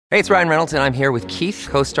Hey, it's Ryan Reynolds, and I'm here with Keith,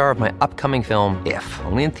 co-star of my upcoming film, If,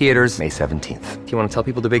 only in theaters May 17th. Do you want to tell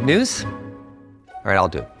people the big news? All right, I'll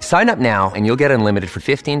do it. Sign up now and you'll get unlimited for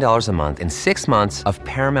 $15 a month and 6 months of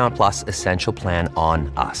Paramount Plus Essential Plan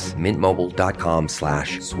on us.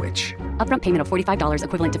 MintMobile.com/switch. Upfront payment of $45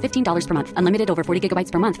 equivalent to $15 per month. Unlimited over 40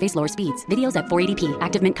 gigabytes per month. Face lower speeds. Videos at 480p.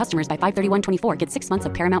 Active Mint customers by 531.24 get 6 months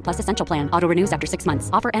of Paramount Plus Essential Plan. Auto renews after 6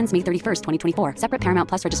 months. Offer ends May 31st, 2024. Separate Paramount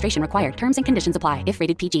Plus registration required. Terms and conditions apply if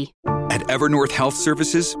rated PG. At Evernorth Health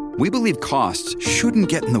Services, we believe costs shouldn't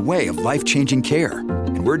get in the way of life-changing care,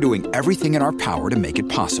 and we're doing everything in our power to make it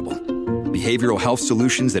possible. Behavioral health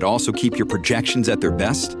solutions that also keep your projections at their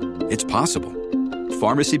best? It's possible.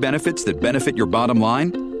 Pharmacy benefits that benefit your bottom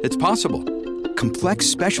line? It's possible. Complex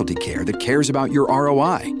specialty care that cares about your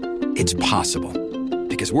ROI? It's possible.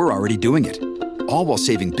 Because we're already doing it. All while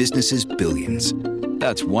saving businesses billions.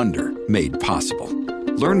 That's Wonder made possible.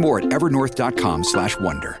 Learn more at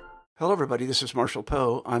evernorth.com/wonder. Hello, everybody. This is Marshall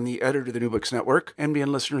Poe. I'm the editor of the New Books Network.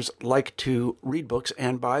 NBN listeners like to read books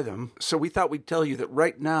and buy them. So we thought we'd tell you that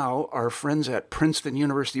right now, our friends at Princeton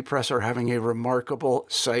University Press are having a remarkable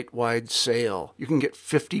site-wide sale. You can get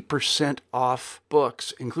 50% off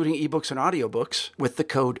books, including ebooks and audiobooks, with the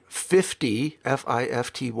code 50,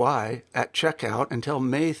 F-I-F-T-Y, at checkout until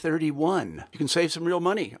May 31. You can save some real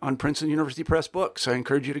money on Princeton University Press books. I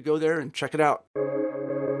encourage you to go there and check it out.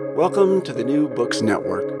 Welcome to the New Books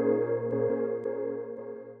Network.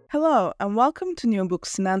 Hello, and welcome to New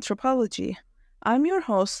Books in Anthropology. I'm your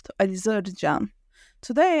host, Aliza Arıcan.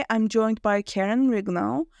 Today, I'm joined by Karen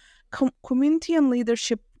Rignall, Community and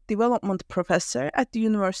Leadership Development Professor at the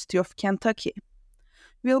University of Kentucky.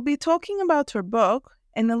 We'll be talking about her book,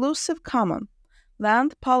 An Elusive Common,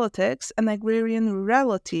 Land, Politics, and Agrarian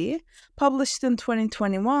Rurality, published in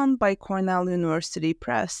 2021 by Cornell University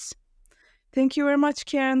Press. Thank you very much,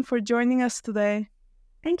 Karen, for joining us today.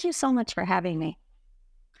 Thank you so much for having me.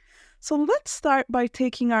 So let's start by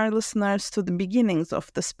taking our listeners to the beginnings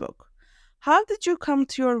of this book. How did you come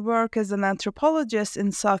to your work as an anthropologist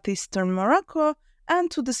in southeastern Morocco and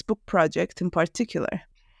to this book project in particular?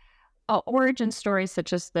 Origin stories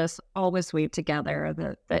such as this always weave together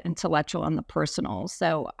the intellectual and the personal.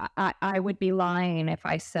 So I would be lying if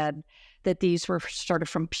I said that these were sort of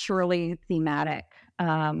from purely thematic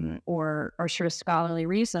or sort of scholarly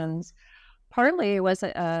reasons. Partly it was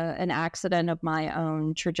an accident of my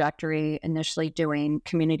own trajectory, initially doing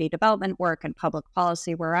community development work and public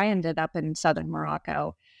policy, where I ended up in southern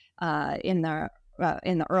Morocco in the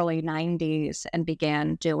early 90s and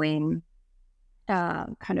began doing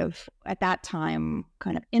kind of, at that time,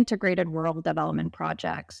 kind of integrated rural development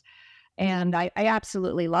projects. And I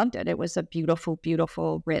absolutely loved it. It was a beautiful,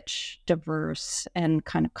 beautiful, rich, diverse, and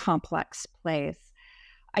kind of complex place.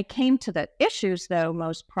 I came to the issues, though,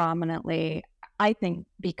 most prominently, I think,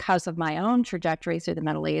 because of my own trajectory through the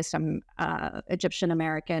Middle East. I'm Egyptian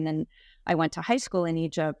American, and I went to high school in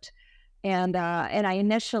Egypt. And I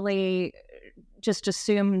initially just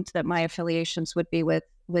assumed that my affiliations would be with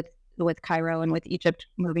Cairo and with Egypt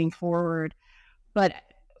moving forward. But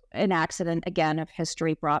an accident, again, of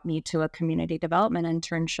history brought me to a community development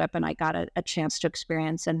internship, and I got a chance to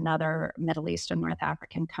experience another Middle East and North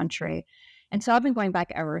African country. And so I've been going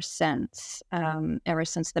back ever since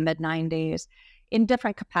the mid-90s in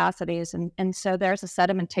different capacities. And so there's a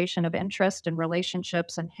sedimentation of interest and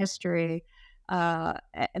relationships and history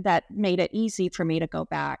that made it easy for me to go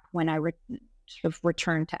back when I sort of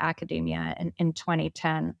returned to academia in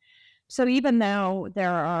 2010. So even though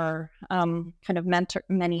there are kind of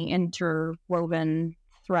many interwoven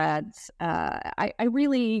threads, I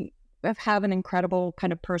really have an incredible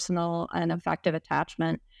kind of personal and affective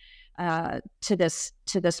attachment to this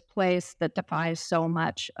place that defies so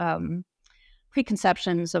much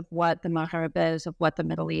preconceptions of what the Maghreb is, of what the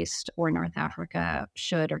Middle East or North Africa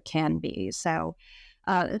should or can be. So,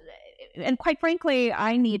 and quite frankly,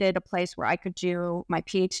 I needed a place where I could do my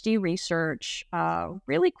PhD research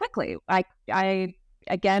really quickly. I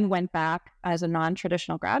again went back as a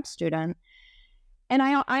non-traditional grad student, and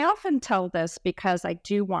I often tell this because I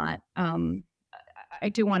do want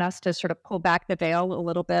us to sort of pull back the veil a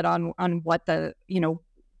little bit on what the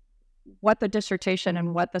dissertation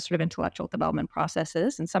and what the sort of intellectual development process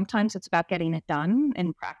is. And sometimes it's about getting it done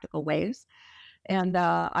in practical ways. And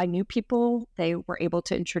I knew people, they were able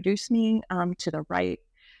to introduce me to the right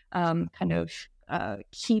kind of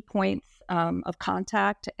key points of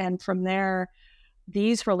contact. And from there,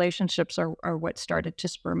 these relationships are what started to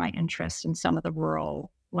spur my interest in some of the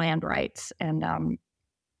rural land rights and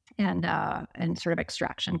sort of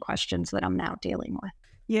extraction questions that I'm now dealing with.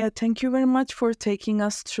 Yeah, thank you very much for taking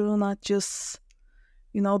us through not just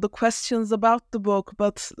the questions about the book,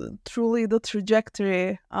 but truly the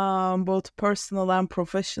trajectory, both personal and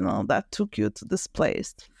professional, that took you to this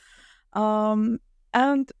place. And,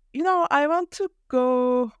 I want to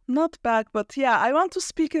go not back, but I want to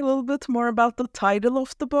speak a little bit more about the title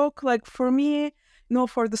of the book. Like for me,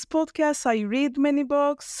 for this podcast, I read many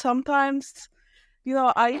books. Sometimes,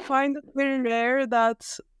 I find it very rare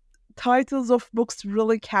that titles of books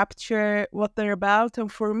really capture what they're about.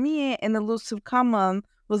 And for me, An Elusive Common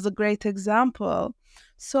was a great example.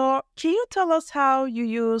 So can you tell us how you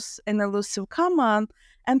use An Elusive Common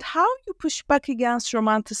and how you push back against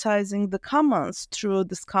romanticizing the commons through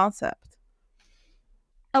this concept?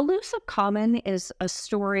 Elusive Common is a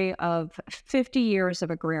story of 50 years of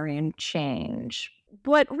agrarian change,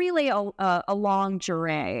 but really a long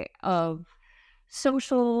durée of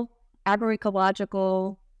social,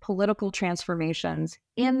 agroecological, political transformations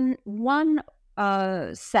in one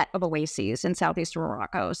set of oases in southeastern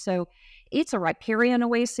Morocco. So it's a riparian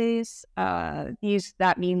oasis.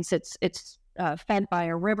 That means it's fed by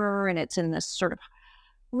a river, and it's in this sort of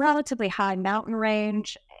relatively high mountain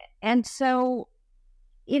range. And so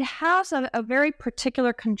it has a very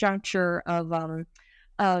particular conjuncture of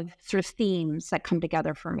sort of themes that come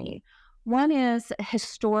together for me. One is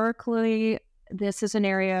historically, this is an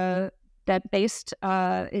area that based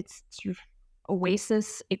its sort of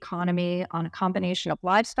oasis economy on a combination of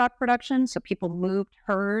livestock production. So people moved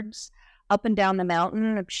herds up and down the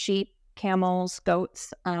mountain of sheep, camels,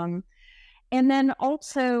 goats, and then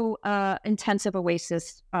also intensive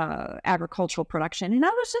oasis agricultural production. And I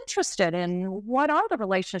was interested in what are the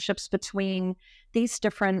relationships between these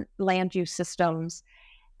different land use systems,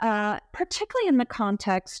 particularly in the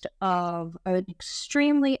context of an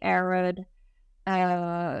extremely arid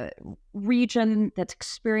region that's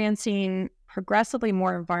experiencing progressively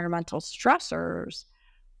more environmental stressors,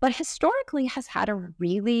 but historically has had a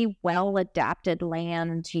really well-adapted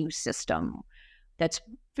land use system that's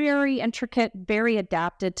very intricate, very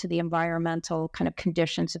adapted to the environmental kind of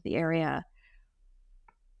conditions of the area.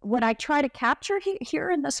 What I try to capture here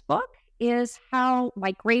in this book is how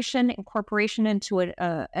migration, incorporation into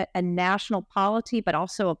a national polity, but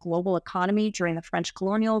also a global economy during the French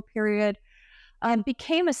colonial period,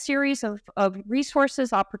 became a series of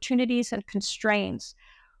resources, opportunities, and constraints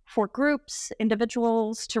for groups,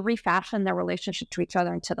 individuals to refashion their relationship to each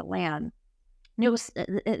other and to the land. And it was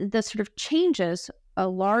the sort of changes, a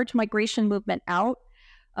large migration movement out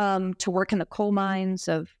to work in the coal mines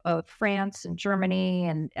of France and Germany,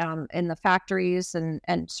 and in the factories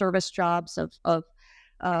and service jobs of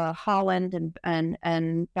Holland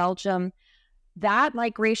and Belgium. That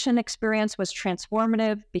migration experience was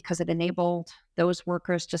transformative because it enabled those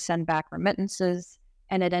workers to send back remittances,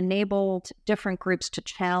 and it enabled different groups to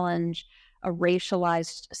challenge a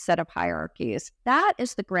racialized set of hierarchies. That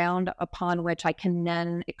is the ground upon which I can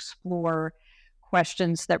then explore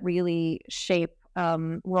questions that really shape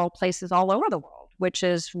rural places all over the world, which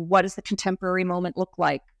is, what does the contemporary moment look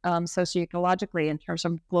like socioecologically in terms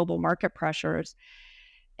of global market pressures?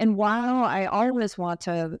 And while I always want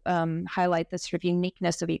to highlight the sort of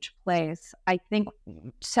uniqueness of each place, I think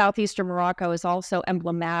southeastern Morocco is also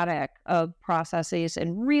emblematic of processes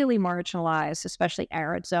in really marginalized, especially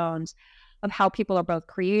arid zones, of how people are both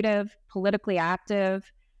creative, politically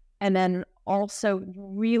active, and then also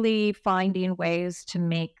really finding ways to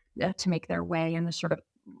make their way in the sort of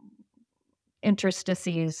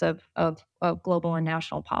interstices of global and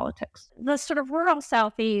national politics. The sort of rural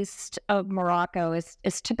southeast of Morocco is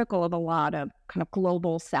typical of a lot of kind of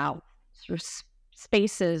global south sort of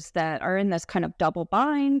spaces that are in this kind of double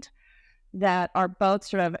bind, that are both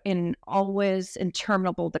sort of in always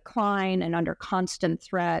interminable decline and under constant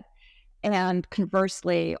threat, and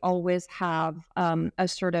conversely always have a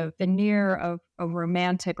sort of veneer of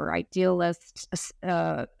romantic or idealist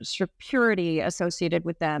sort of purity associated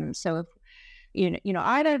with them. So if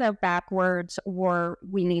either they're backwards, or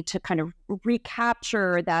we need to kind of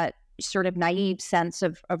recapture that sort of naive sense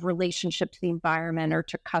of relationship to the environment or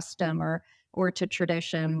to custom or to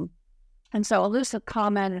tradition. And so Elusive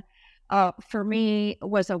Common, for me,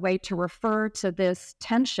 was a way to refer to this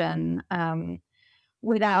tension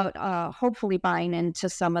without hopefully buying into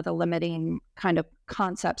some of the limiting kind of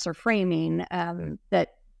concepts or framing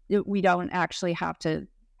that we don't actually have to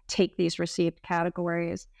take these received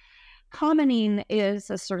categories. Commoning is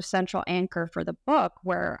a sort of central anchor for the book,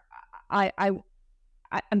 where I'm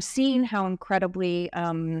seeing how incredibly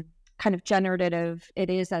kind of generative it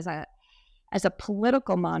is as a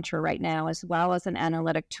political mantra right now, as well as an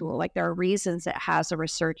analytic tool. Like, there are reasons it has a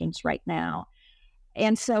resurgence right now.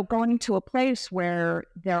 And so going to a place where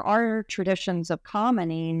there are traditions of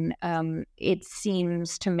commoning, it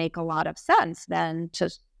seems to make a lot of sense then to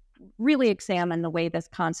really examine the way this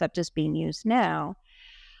concept is being used now.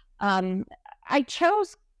 I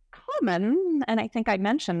chose common, and I think I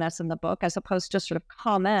mentioned this in the book, as opposed to sort of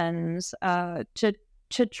commons,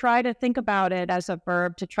 to try to think about it as a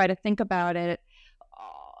verb, to try to think about it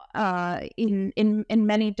in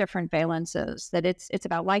many different valences, that it's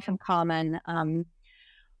about life in common.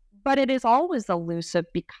 But it is always elusive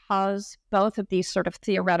because both of these sort of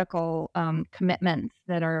theoretical commitments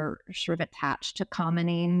that are sort of attached to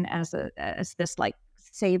commoning as this like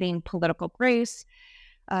saving political grace,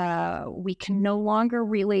 we can no longer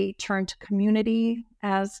really turn to community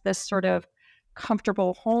as this sort of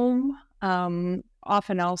comfortable home,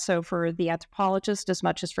 often also for the anthropologist as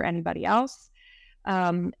much as for anybody else.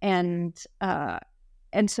 And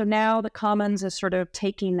so now the commons is sort of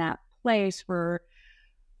taking that place for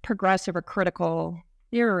progressive or critical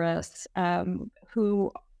theorists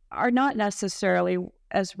who are not necessarily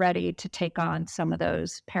as ready to take on some of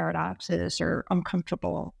those paradoxes or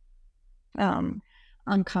uncomfortable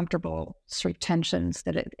sort of tensions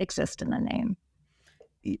that exist in the name.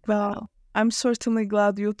 Well, I'm certainly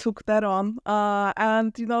glad you took that on.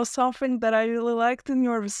 And, something that I really liked in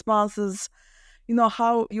your responses,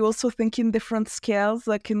 how you also think in different scales,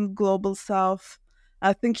 like in Global South,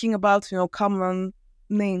 thinking about, common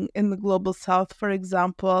in the Global South, for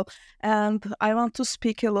example. And I want to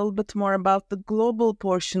speak a little bit more about the global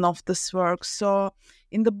portion of this work. So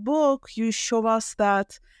in the book, you show us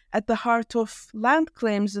that at the heart of land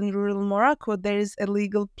claims in rural Morocco, there is a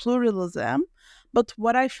legal pluralism. But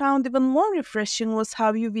what I found even more refreshing was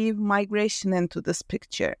how you weave migration into this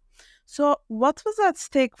picture. So what was at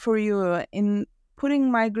stake for you in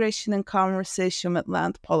putting migration in conversation with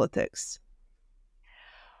land politics?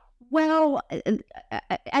 Well,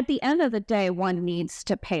 at the end of the day, one needs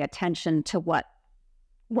to pay attention to what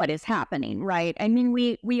is happening, right? I mean,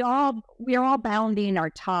 we are all bounding our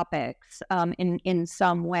topics in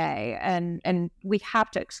some way, and we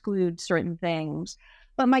have to exclude certain things.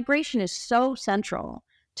 But migration is so central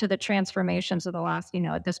to the transformations of the last,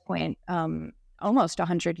 at this point, almost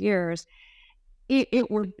 100 years. It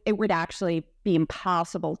would actually be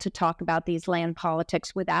impossible to talk about these land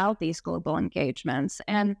politics without these global engagements.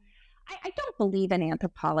 And I don't believe in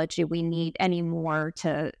anthropology we need any more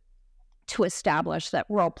to establish that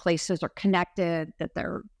rural places are connected, that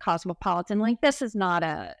they're cosmopolitan. Like this is not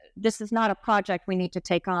a project we need to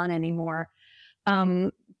take on anymore.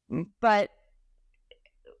 But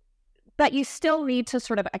you still need to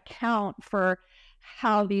sort of account for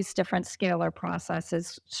how these different scalar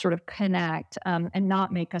processes sort of connect, and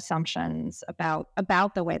not make assumptions about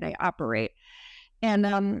the way they operate. And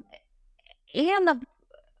the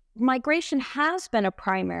migration has been a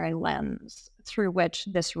primary lens through which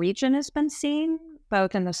this region has been seen,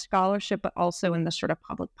 both in the scholarship but also in the sort of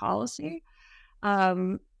public policy.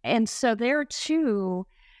 And so there too,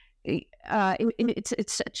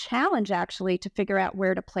 it's a challenge actually to figure out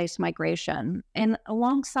where to place migration, and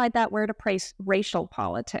alongside that, where to place racial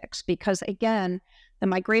politics, because again, the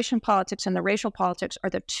migration politics and the racial politics are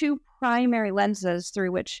the two primary lenses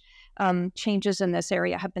through which changes in this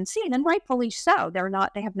area have been seen, and rightfully so.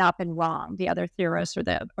 They have not been wrong. The other theorists or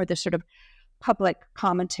the sort of public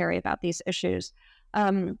commentary about these issues.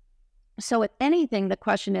 So, if anything, the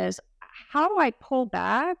question is, how do I pull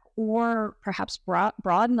back, or perhaps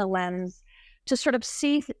broaden the lens to sort of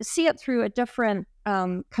see it through a different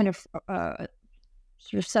kind of sort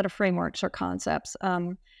of set of frameworks or concepts?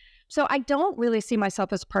 So I don't really see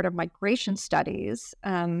myself as part of migration studies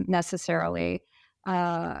necessarily.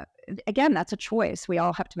 Again, that's a choice. We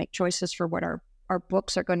all have to make choices for what our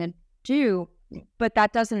books are going to do, but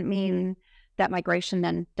that doesn't mean that migration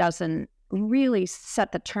then doesn't really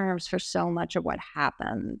set the terms for so much of what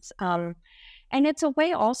happens. And it's a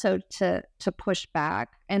way also to push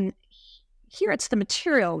back. And here it's the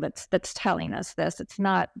material that's telling us this. It's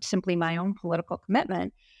not simply my own political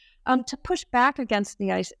commitment. To push back against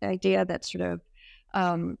the idea that sort of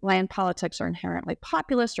land politics are inherently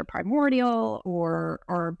populist or primordial, or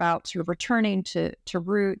about sort of returning to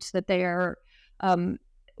roots, that they are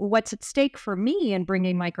what's at stake for me in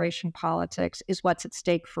bringing migration politics is what's at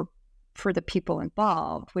stake for the people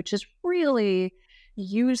involved, which is really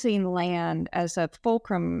using land as a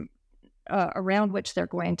fulcrum around which they're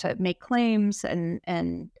going to make claims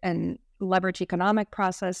and leverage economic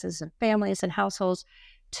processes and families and households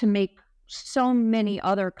to make so many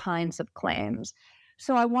other kinds of claims.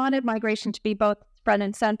 So I wanted migration to be both front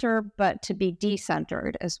and center, but to be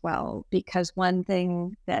decentered as well, because one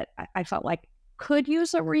thing that I felt like could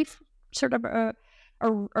use a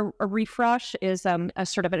a refresh is a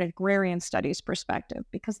sort of an agrarian studies perspective,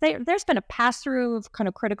 because there's been a pass-through of kind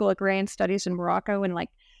of critical agrarian studies in Morocco in like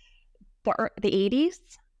the 80s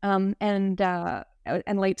and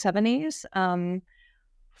late 70s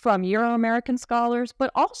from Euro-American scholars, but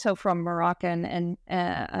also from Moroccan and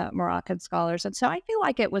Moroccan scholars. And so I feel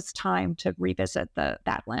like it was time to revisit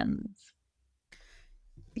that lens.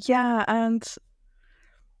 Yeah, and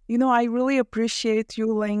I really appreciate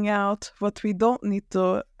you laying out what we don't need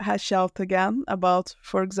to hash out again about,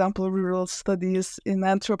 for example, rural studies in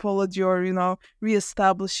anthropology, or,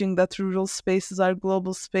 reestablishing that rural spaces are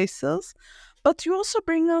global spaces. But you also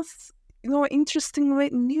bring us, interesting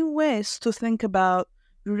new ways to think about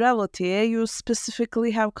rurality. You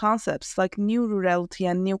specifically have concepts like new rurality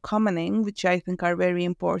and new commoning, which I think are very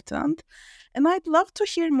important. And I'd love to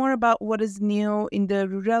hear more about what is new in the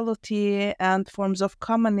rurality and forms of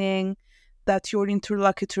commoning that your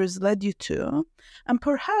interlocutors led you to, and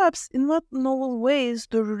perhaps in what novel ways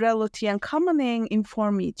do rurality and commoning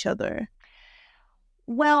inform each other.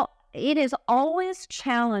 Well, it is always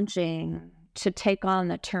challenging to take on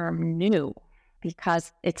the term new,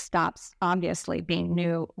 because it stops obviously being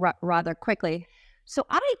new rather quickly. So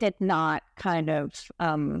I did not kind of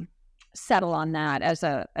settle on that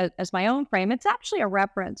as my own frame. It's actually a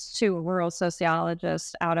reference to a rural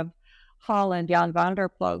sociologist out of Holland, Jan van der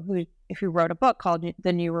Ploeg, who wrote a book called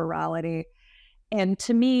The New Rurality. And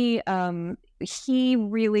to me, he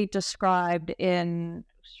really described in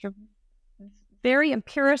sort of very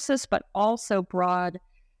empiricist, but also broad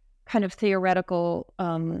kind of theoretical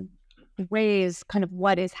ways, kind of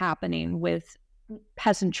what is happening with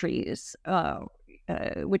peasantries,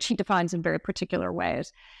 which he defines in very particular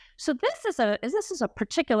ways. So this is a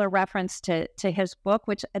particular reference to his book,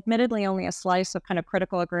 which admittedly only a slice of kind of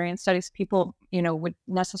critical agrarian studies people, would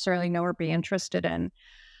necessarily know or be interested in.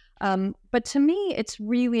 But to me, it's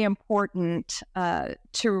really important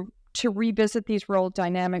to revisit these role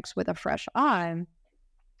dynamics with a fresh eye,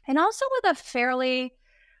 and also with a fairly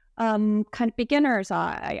kind of beginner's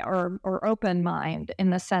eye or open mind,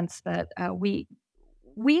 in the sense that we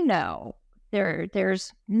know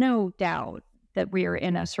there's no doubt that we are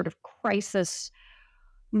in a sort of crisis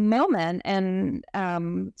moment, and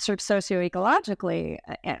sort of socioecologically,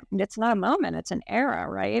 it's not a moment, it's an era,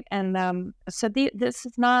 right? And so this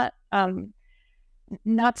is not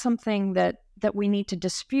something that we need to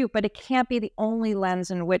dispute, but it can't be the only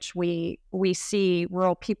lens in which we see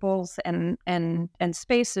rural peoples and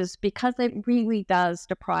spaces, because it really does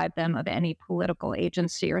deprive them of any political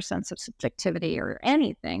agency or sense of subjectivity or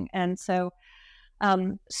anything. And so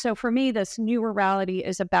for me, this new rurality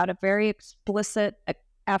is about a very explicit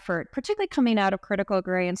effort, particularly coming out of critical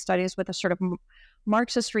agrarian studies, with a sort of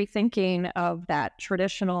Marxist rethinking of that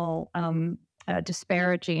traditional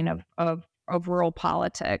disparaging of rural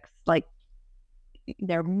politics. Like,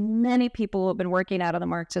 there are many people who have been working out of the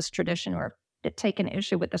Marxist tradition, or taken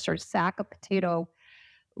issue with the sort of sack of potato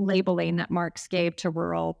labeling that Marx gave to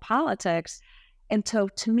rural politics. And so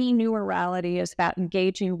to me, new rurality is about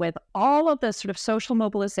engaging with all of the sort of social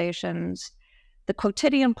mobilizations, the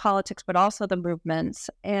quotidian politics, but also the movements,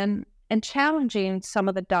 and challenging some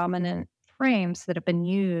of the dominant frames that have been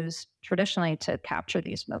used traditionally to capture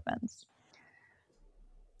these movements.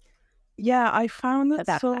 Yeah, I found it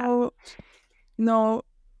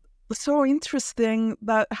so interesting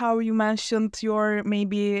that how you mentioned your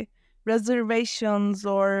maybe reservations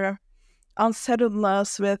or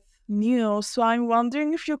unsettledness with new. So I'm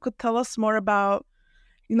wondering if you could tell us more about,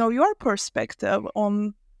 your perspective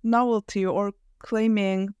on novelty or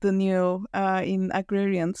claiming the new in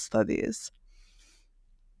agrarian studies.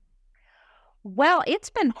 Well, it's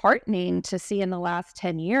been heartening to see in the last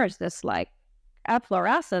 10 years this like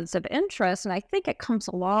efflorescence of interest. And I think it comes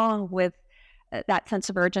along with that sense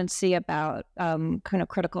of urgency about kind of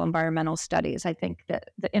critical environmental studies. I think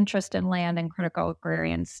that the interest in land and critical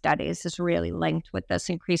agrarian studies is really linked with this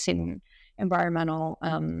increasing environmental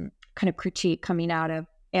kind of critique coming out of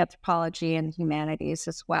anthropology and humanities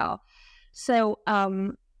as well. So,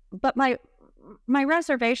 but my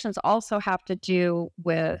reservations also have to do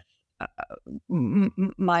with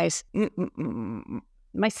my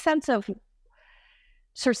sense of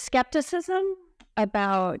sort of skepticism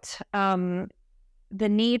about the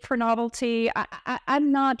need for novelty.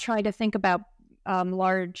 I'm not trying to think about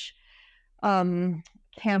large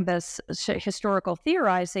canvas historical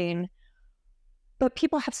theorizing, but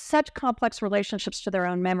people have such complex relationships to their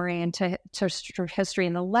own memory and to history,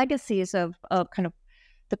 and the legacies of kind of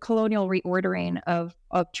the colonial reordering of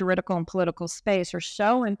juridical and political space are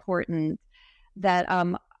so important that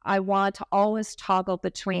I want to always toggle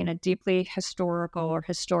between a deeply historical or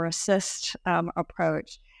historicist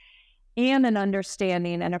approach and an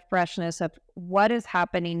understanding and a freshness of what is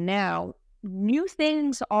happening now. New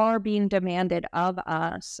things are being demanded of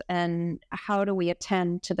us, and how do we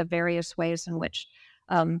attend to the various ways in which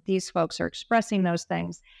these folks are expressing those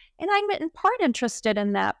things? And I'm in part interested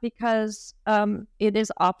in that because it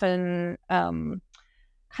is often kind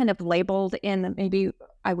of labeled in, maybe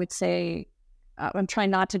I would say, I'm trying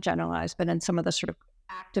not to generalize, but in some of the sort of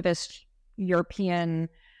activist European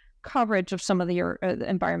coverage of some of the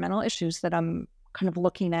environmental issues that I'm kind of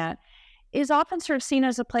looking at, is often sort of seen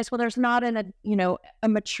as a place where there's not a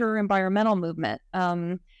mature environmental movement.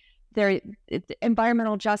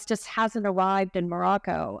 Environmental justice hasn't arrived in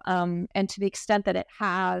Morocco, and to the extent that it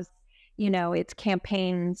has, it's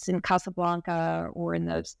campaigns in Casablanca or in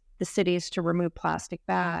the cities to remove plastic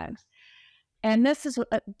bags. And this is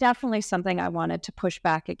definitely something I wanted to push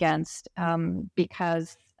back against,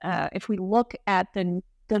 because if we look at the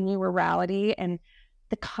new Rurality and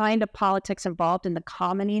the kind of politics involved in the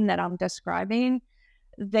commoning that I'm describing,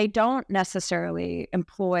 they don't necessarily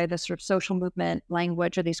employ the sort of social movement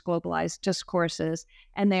language or these globalized discourses,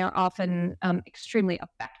 and they are often extremely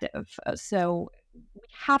effective. So we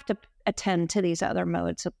have to attend to these other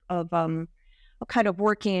modes of kind of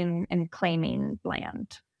working and claiming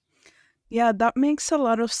land. Yeah, that makes a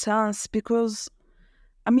lot of sense because,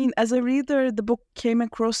 as a reader, the book came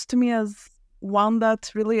across to me as one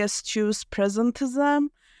that really eschews presentism,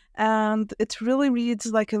 and it really reads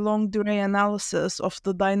like a longue-durée analysis of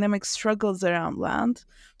the dynamic struggles around land.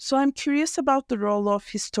 So I'm curious about the role of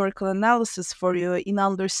historical analysis for you in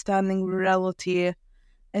understanding rurality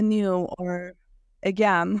anew or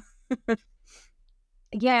again.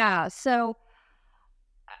 Yeah, so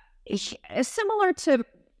similar to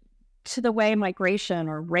the way migration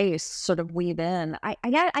or race sort of weave in,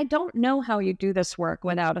 I don't know how you do this work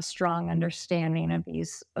without a strong understanding of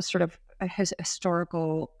these sort of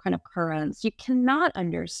historical kind of currents. You cannot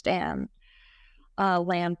understand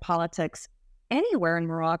land politics anywhere in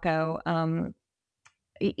Morocco,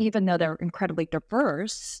 even though they're incredibly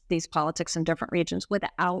diverse, these politics in different regions,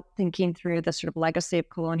 without thinking through the sort of legacy of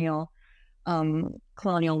colonial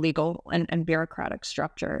legal and bureaucratic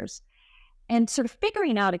structures. And sort of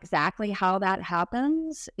figuring out exactly how that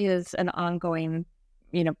happens is an ongoing,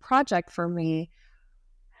 project for me.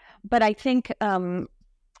 But I think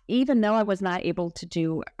even though I was not able to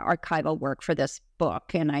do archival work for this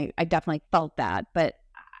book, and I definitely felt that, but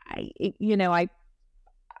I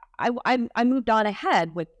moved on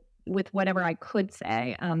ahead with whatever I could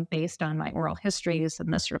say based on my oral histories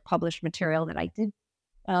and the sort of published material that I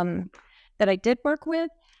did work with.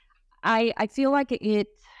 I feel like it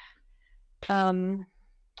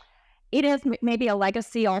is maybe a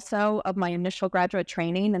legacy also of my initial graduate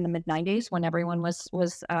training in the mid-90s when everyone was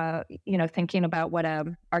thinking about what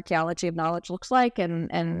archaeology of knowledge looks like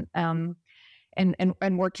and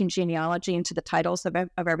working genealogy into the titles of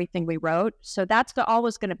everything we wrote. So that's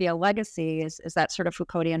always going to be a legacy is that sort of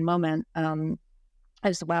Foucauldian moment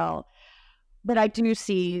as well. But I do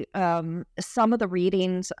see some of the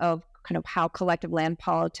readings of kind of how collective land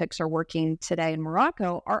politics are working today in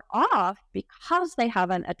Morocco are off because they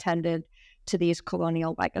haven't attended to these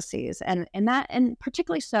colonial legacies, and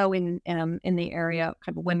particularly so in the area of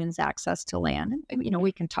kind of women's access to land.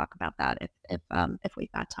 We can talk about that if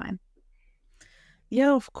we've got time.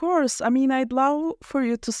 Yeah, of course. I'd love for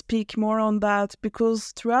you to speak more on that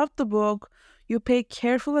because throughout the book, you pay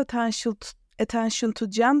careful attention to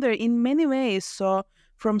gender in many ways. So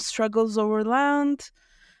from struggles over land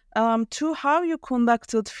to how you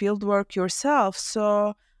conducted fieldwork yourself.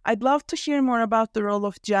 So I'd love to hear more about the role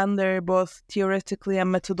of gender, both theoretically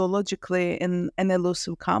and methodologically, in an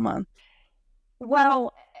elusive common.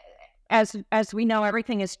 Well, as we know,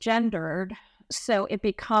 everything is gendered, so it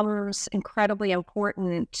becomes incredibly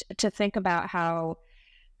important to think about how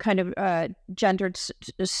kind of gendered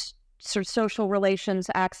sort of social relations,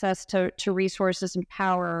 access to resources and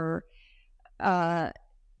power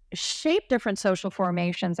shape different social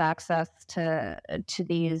formations, access to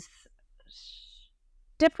these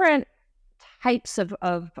different types of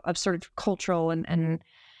sort of cultural and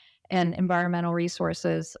environmental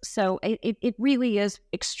resources. So it really is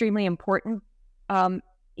extremely important.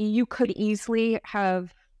 You could easily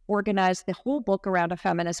have organized the whole book around a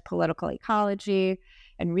feminist political ecology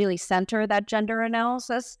and really center that gender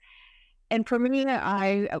analysis. And for me,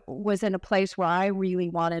 I was in a place where I really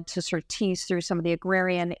wanted to sort of tease through some of the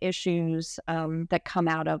agrarian issues that come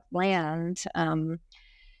out of land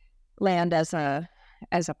as a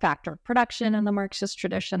as a factor of production in the Marxist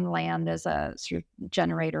tradition, land as a sort of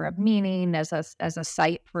generator of meaning, as a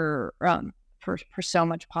site for so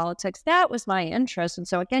much politics. That was my interest. And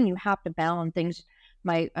so again, you have to balance things.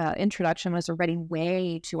 My introduction was already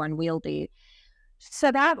way too unwieldy.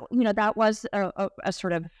 So that was a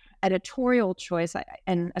sort of editorial choice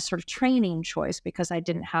and a sort of training choice, because I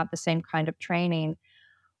didn't have the same kind of training.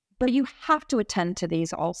 But you have to attend to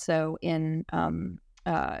these also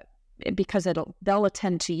because they'll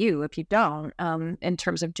attend to you if you don't, in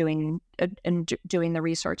terms of doing the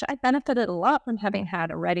research. I benefited a lot from having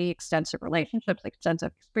had already extensive relationships,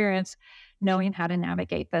 extensive experience, knowing how to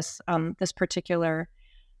navigate this particular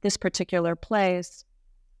place.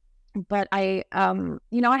 But I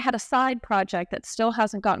had a side project that still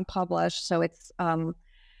hasn't gotten published, so it's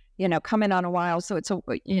coming on a while. So it's a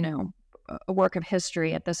work of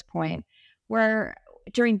history at this point, where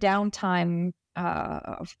during downtime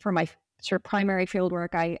for my sort of primary field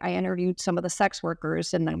work, I interviewed some of the sex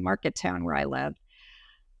workers in the market town where I lived,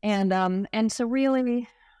 and so really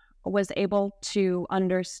was able to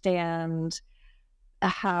understand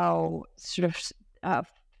how sort of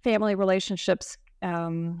family relationships,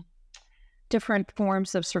 different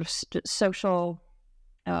forms of sort of social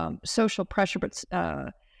pressure,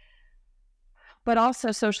 but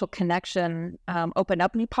also social connection, open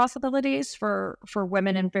up new possibilities for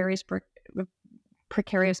women in various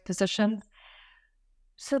precarious positions.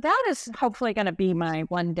 So that is hopefully going to be my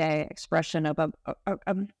one day expression of a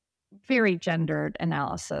very gendered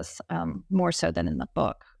analysis, more so than in the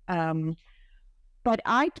book. But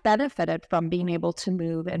I benefited from being able to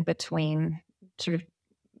move in between sort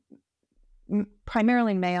of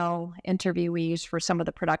primarily male interviewees for some of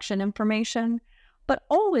the production information, but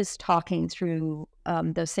always talking through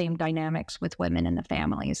the same dynamics with women in the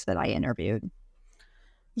families that I interviewed.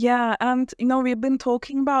 Yeah, and we've been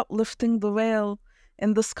talking about lifting the veil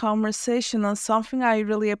in this conversation, and something I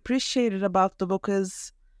really appreciated about the book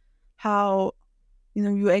is how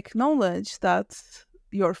you acknowledge that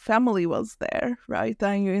your family was there, right?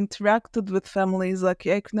 And you interacted with families, like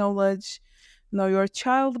you acknowledge your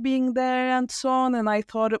child being there and so on. And I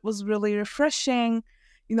thought it was really refreshing,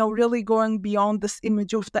 really going beyond this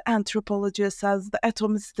image of the anthropologist as the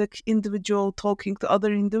atomistic individual talking to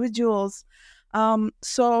other individuals.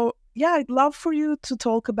 So yeah, I'd love for you to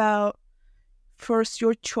talk about first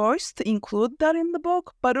your choice to include that in the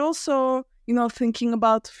book, but also, thinking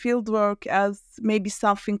about fieldwork as maybe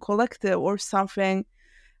something collective or something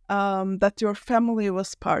that your family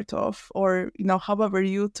was part of, or, however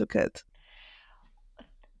you took it.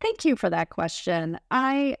 Thank you for that question.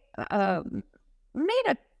 I made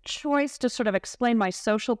a choice to sort of explain my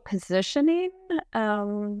social positioning.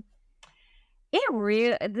 And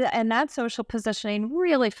that social positioning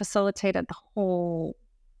really facilitated the whole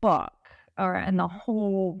book and the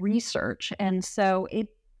whole research. And so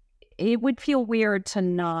it would feel weird to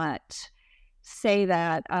not say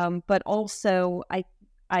that. But also,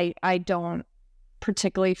 I don't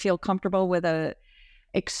particularly feel comfortable with a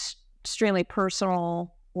extremely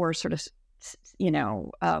personal or sort of,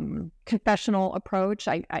 confessional approach.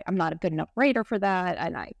 I'm not a good enough writer for that.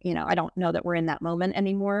 And I don't know that we're in that moment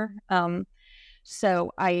anymore.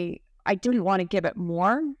 So I didn't want to give it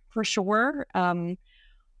more for sure.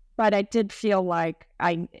 But I did feel like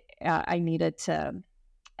I needed to,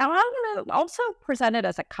 I'm going to also present it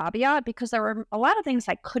as a caveat, because there were a lot of things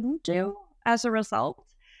I couldn't do as a result.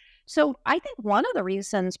 So I think one of the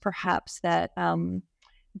reasons perhaps that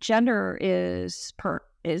gender is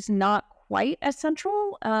not quite as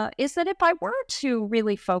central is that if I were to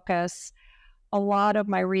really focus a lot of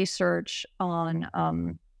my research on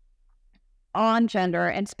gender,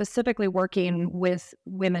 and specifically working with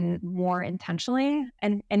women more intentionally,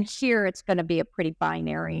 and here it's going to be a pretty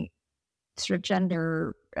binary sort of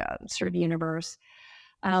gender sort of universe,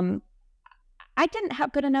 I didn't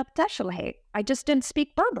have good enough Dashalhate. I just didn't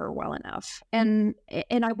speak Berber well enough, and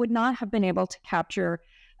I would not have been able to capture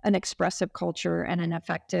an expressive culture and an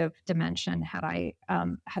effective dimension had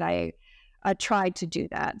I tried to do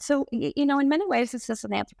that. So, in many ways, this is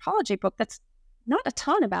an anthropology book that's not a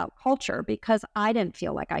ton about culture, because I didn't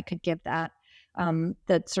feel like I could give that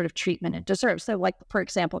the sort of treatment it deserves. So, like, for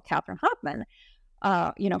example, Catherine Hoffman,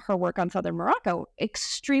 her work on Southern Morocco,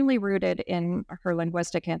 extremely rooted in her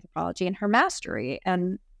linguistic anthropology and her mastery.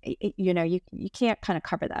 And, you can't kind of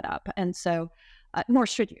cover that up. And so, nor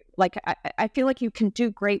should you. Like, I feel like you can do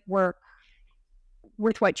great work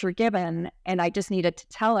with what you're given. And I just needed to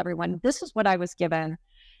tell everyone, this is what I was given.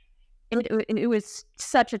 It was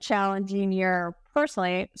such a challenging year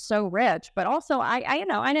personally, so rich, but also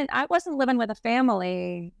I wasn't living with a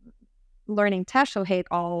family learning Tashohate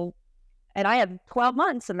all And I had 12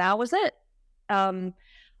 months and that was it.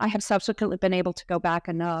 I have subsequently been able to go back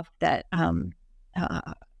enough that, I'm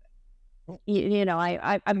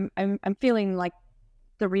feeling like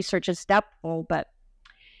the research is depthful, but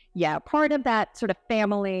yeah, part of that sort of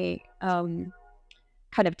family kind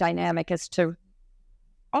of dynamic is to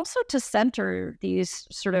also to center these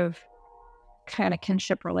sort of kind of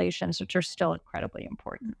kinship relations, which are still incredibly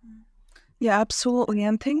important. Yeah, absolutely.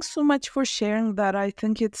 And thanks so much for sharing that. I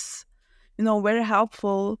think it's, very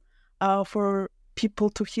helpful for people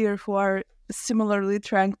to hear who are similarly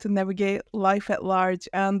trying to navigate life at large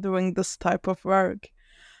and doing this type of work.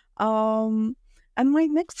 And my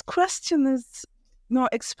next question is,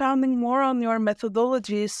 expounding more on your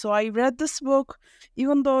methodology. So I read this book,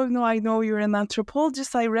 even though, I know you're an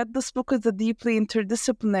anthropologist, I read this book as a deeply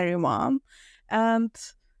interdisciplinary one. And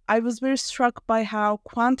I was very struck by how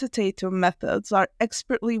quantitative methods are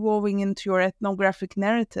expertly woven into your ethnographic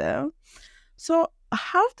narrative. So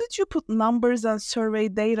how did you put numbers and survey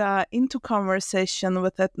data into conversation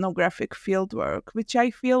with ethnographic fieldwork, which I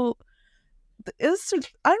feel is,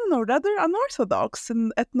 rather unorthodox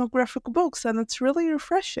in ethnographic books, and it's really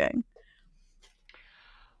refreshing.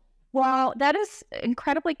 Well, that is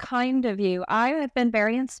incredibly kind of you. I have been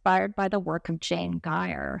very inspired by the work of Jane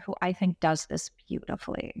Geyer, who I think does this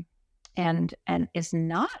beautifully and is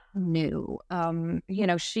not new.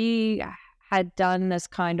 She had done this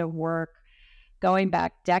kind of work going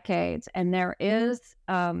back decades, and there is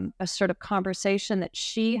a sort of conversation that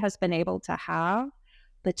she has been able to have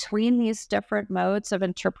between these different modes of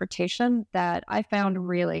interpretation that I found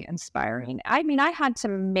really inspiring. I mean, I had to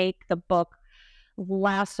make the book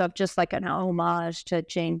less of just like an homage to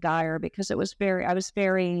Jane Geyer because I was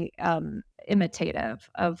very imitative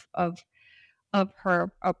of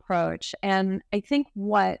her approach. And I think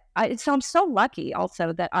so I'm so lucky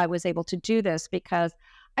also that I was able to do this, because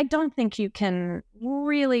I don't think you can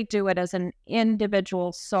really do it as an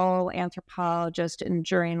individual sole anthropologist and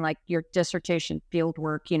during like your dissertation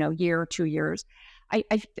fieldwork, year or 2 years. I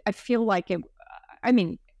feel like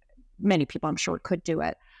many people I'm sure could do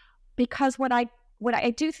it, because what I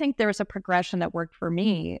do think there's a progression that worked for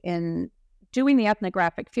me in doing the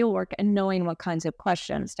ethnographic fieldwork and knowing what kinds of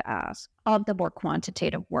questions to ask of the more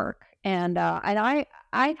quantitative work. And I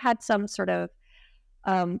had some sort of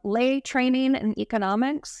lay training in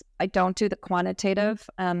economics. I don't do the quantitative,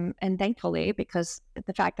 and thankfully, because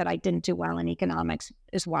the fact that I didn't do well in economics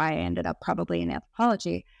is why I ended up probably in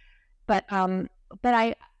anthropology. But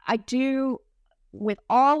I do, with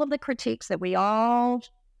all of the critiques that we all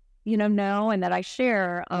know and that I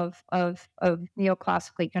share of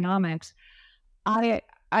neoclassical economics, I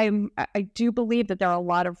do believe that there are a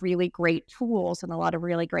lot of really great tools and a lot of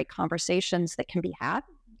really great conversations that can be had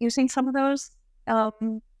using some of those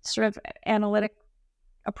sort of analytic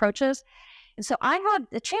approaches. And so I had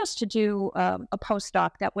the chance to do a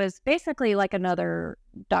postdoc that was basically like another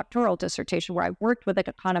doctoral dissertation where I worked with an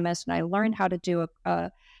economist and I learned how to do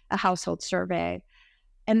a household survey.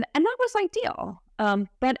 And that was ideal.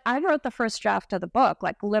 But I wrote the first draft of the book,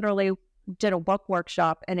 like literally did a book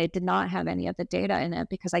workshop, and it did not have any of the data in it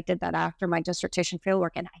because I did that after my dissertation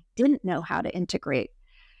fieldwork, and I didn't know how to integrate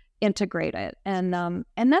it. And then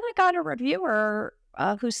I got a reviewer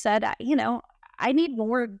who said, I need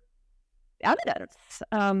more evidence.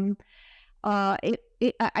 I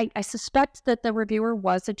suspect that the reviewer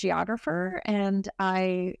was a geographer, and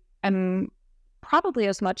I am probably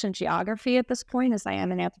as much in geography at this point as I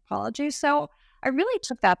am in anthropology. So I really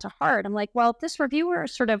took that to heart. I'm like, well, if this reviewer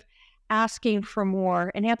is sort of asking for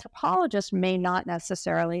more, an anthropologist may not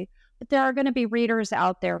necessarily, but there are going to be readers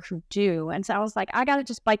out there who do. And so I was like, I got to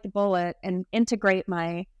just bite the bullet and integrate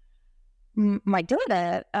my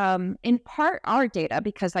data, in part our data,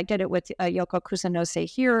 because I did it with Yoko Kusanose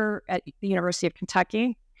here at the University of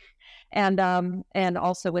Kentucky, and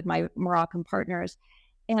also with my Moroccan partners.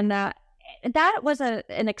 And that was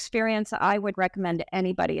an experience I would recommend to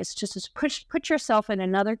anybody. It's just put yourself in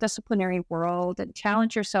another disciplinary world and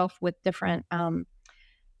challenge yourself with different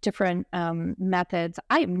methods.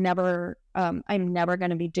 I'm never going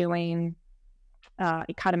to be doing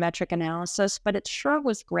econometric analysis, but it sure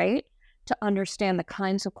was great to understand the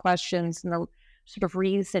kinds of questions and the sort of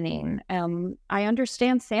reasoning. I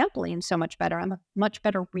understand sampling so much better. I'm a much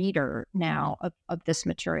better reader now of this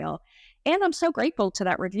material. And I'm so grateful to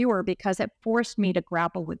that reviewer because it forced me to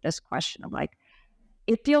grapple with this question of like,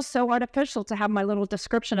 it feels so artificial to have my little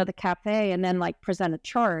description of the cafe and then like present a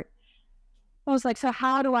chart. I was like, so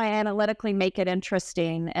how do I analytically make it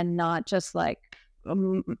interesting and not just like,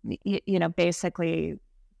 basically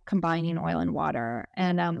combining oil and water?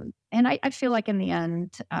 And I feel like in the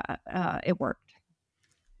end, it worked.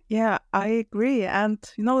 Yeah, I agree. And,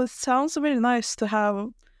 it sounds very nice to have,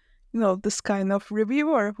 this kind of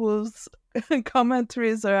reviewer whose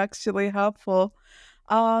commentaries are actually helpful.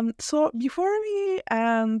 So before we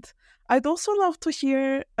end, I'd also love to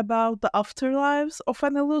hear about the afterlives of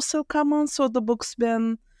an elusive common. So the book's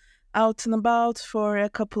been out and about for a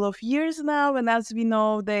couple of years now, and as we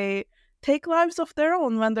know, they take lives of their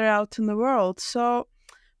own when they're out in the world. So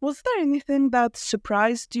was there anything that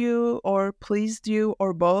surprised you or pleased you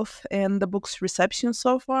or both in the book's reception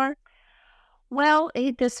so far? Well,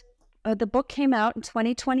 the book came out in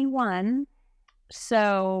 2021,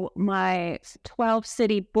 so my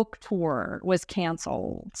 12-city book tour was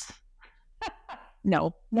canceled.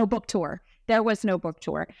 No book tour. There was no book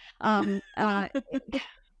tour.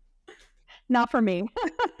 Not for me.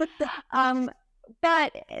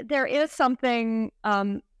 But there is something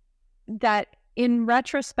that in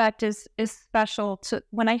retrospect is special to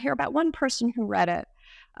when I hear about one person who read it.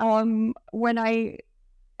 When I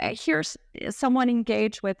hear someone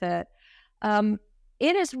engage with it,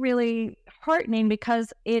 it is really heartening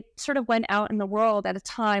because it sort of went out in the world at a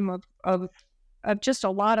time of just a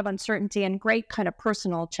lot of uncertainty and great kind of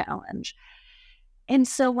personal challenge. And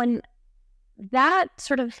so when that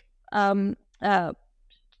sort of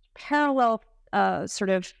parallel sort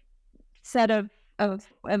of set of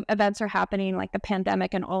events are happening, like the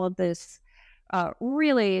pandemic and all of this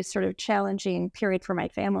really sort of challenging period for my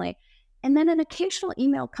family, and then an occasional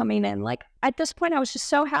email coming in. Like at this point, I was just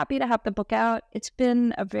so happy to have the book out. It's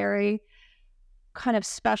been a very kind of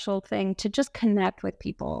special thing to just connect with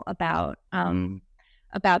people about some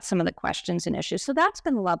of the questions and issues. So that's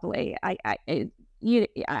been lovely. I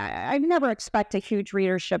never expect a huge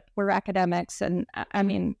readership. We're academics, and I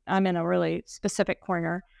mean, I'm in a really specific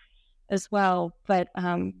corner as well. But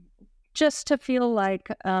just to feel like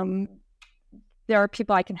there are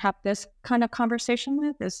people I can have this kind of conversation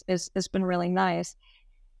with has been really nice.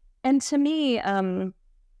 And to me,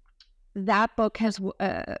 that book has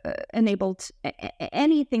enabled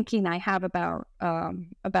any thinking I have about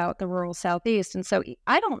the rural Southeast. And so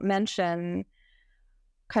I don't mention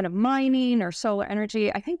kind of mining or solar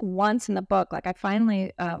energy. I think once in the book, like I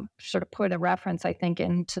finally sort of put a reference, I think,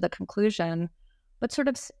 into the conclusion, but sort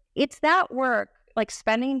of it's that work, like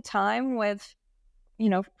spending time with,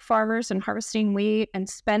 farmers and harvesting wheat and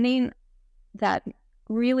spending that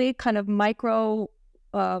really kind of micro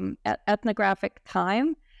ethnographic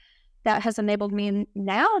time that has enabled me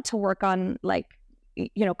now to work on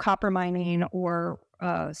copper mining or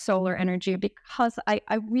solar energy, because I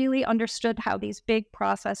really understood how these big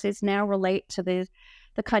processes now relate to the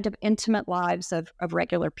kind of intimate lives of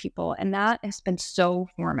regular people. And that has been so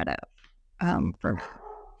formative for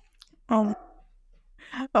me.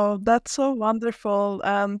 Oh, that's so wonderful.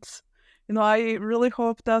 And, I really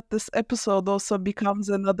hope that this episode also becomes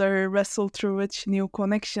another wrestle through which new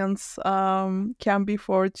connections can be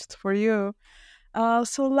forged for you.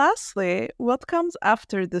 So lastly, what comes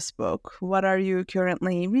after this book? What are you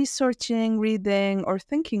currently researching, reading, or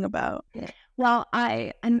thinking about? Well,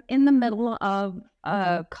 I am in the middle of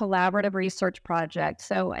a collaborative research project.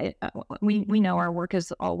 So we know our work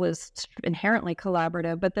is always inherently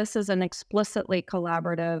collaborative, but this is an explicitly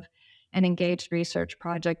collaborative and engaged research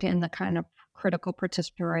project in the kind of critical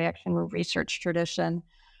participatory action research tradition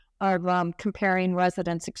of comparing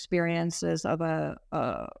residents' experiences of a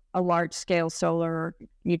large-scale solar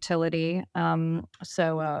utility.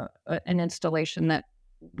 So an installation that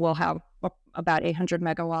will have about 800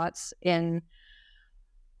 megawatts in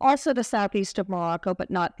also the southeast of Morocco, but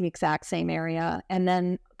not the exact same area. And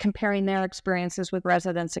then comparing their experiences with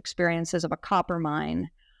residents' experiences of a copper mine,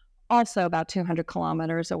 also about 200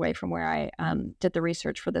 kilometers away from where I did the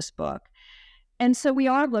research for this book. And so we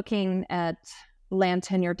are looking at land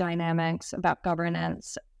tenure dynamics, about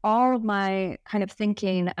governance, all of my kind of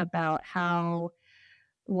thinking about how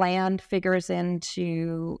land figures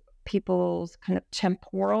into people's kind of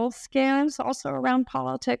temporal scans also around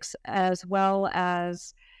politics, as well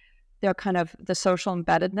as their kind of the social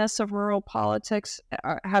embeddedness of rural politics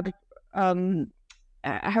have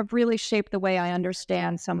really shaped the way I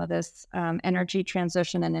understand some of this energy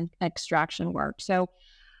transition and extraction work. So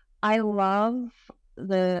I love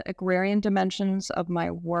the agrarian dimensions of my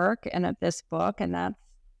work and of this book, and that's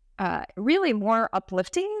really more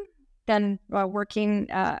uplifting than working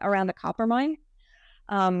around a copper mine.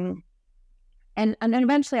 And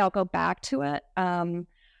eventually I'll go back to it.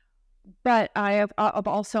 But I've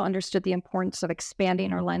also understood the importance of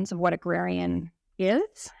expanding our lens of what agrarian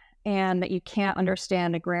is, and that you can't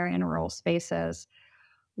understand agrarian rural spaces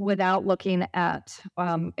without looking at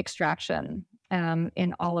extraction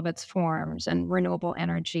in all of its forms, and renewable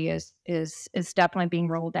energy is definitely being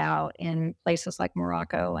rolled out in places like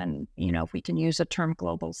Morocco, and if we can use the term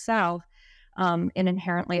global south, in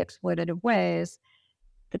inherently exploitative ways.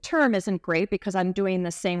 The term isn't great because I'm doing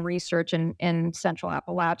the same research in Central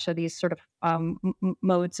Appalachia. These sort of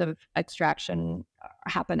modes of extraction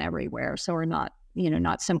happen everywhere, so we're not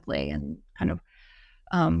not simply in kind of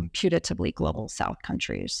putatively global south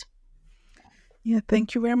countries. Yeah,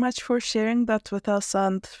 thank you very much for sharing that with us,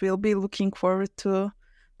 and we'll be looking forward to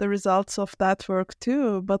the results of that work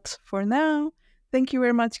too. But for now, thank you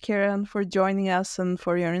very much, Karen, for joining us and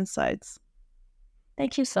for your insights.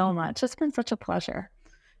 Thank you so much. It's been such a pleasure.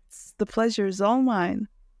 The pleasure is all mine.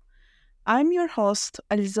 I'm your host,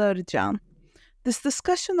 Aliza Arıcan. This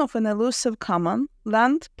discussion of an elusive common,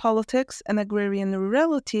 land, politics, and agrarian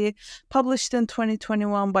rurality, published in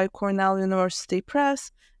 2021 by Cornell University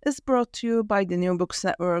Press, is brought to you by the New Books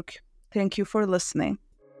Network. Thank you for listening.